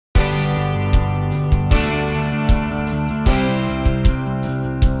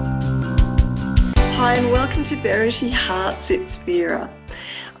welcome to VerityHearts, it's Vera.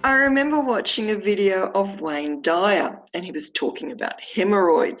 I remember watching a video of Wayne Dyer and he was talking about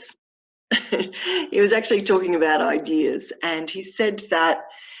hemorrhoids. He was actually talking about ideas, and he said that,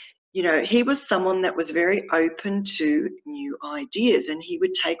 he was someone that was very open to new ideas and he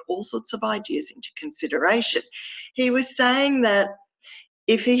would take all sorts of ideas into consideration. He was saying that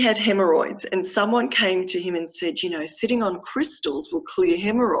if he had hemorrhoids and someone came to him and said, sitting on crystals will clear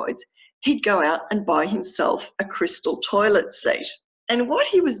hemorrhoids, he'd go out and buy himself a crystal toilet seat. And what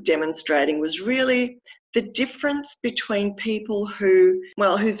he was demonstrating was really the difference between people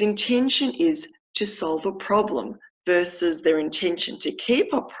whose intention is to solve a problem versus their intention to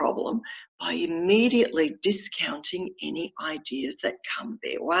keep a problem by immediately discounting any ideas that come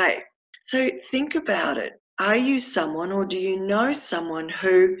their way. So think about it. Are you someone, or do you know someone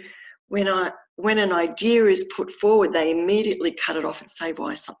who, when an idea is put forward, they immediately cut it off and say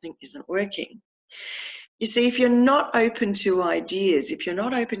why something isn't working? You see, if you're not open to ideas, if you're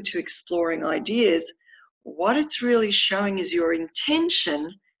not open to exploring ideas, what it's really showing is your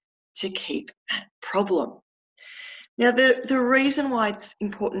intention to keep that problem. Now, the reason why it's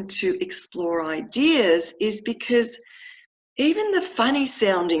important to explore ideas is because even the funny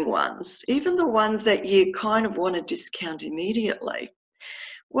sounding ones, even the ones that you kind of want to discount immediately,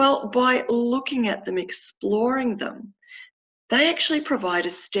 well, by looking at them, exploring them, they actually provide a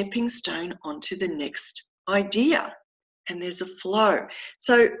stepping stone onto the next idea, and there's a flow.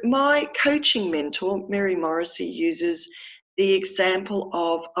 So my coaching mentor, Mary Morrissey, uses the example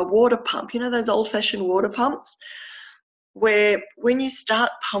of a water pump. You know those old-fashioned water pumps? Where when you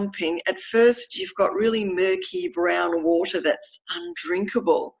start pumping, at first you've got really murky brown water that's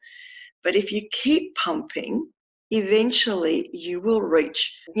undrinkable. But if you keep pumping, eventually you will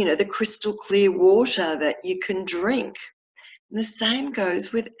reach, the crystal clear water that you can drink. And the same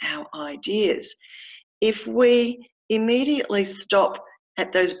goes with our ideas. If we immediately stop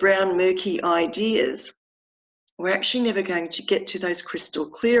at those brown murky ideas, we're actually never going to get to those crystal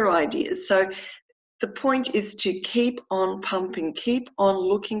clear ideas. So the point is to keep on pumping, keep on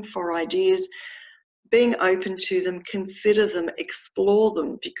looking for ideas, being open to them, consider them, explore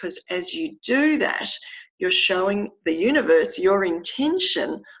them, because as you do that, you're showing the universe your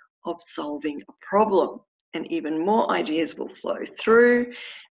intention of solving a problem, and even more ideas will flow through,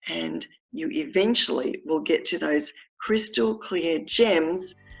 and you eventually will get to those crystal clear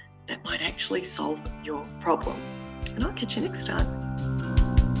gems that might actually solve your problem. And I'll catch you next time.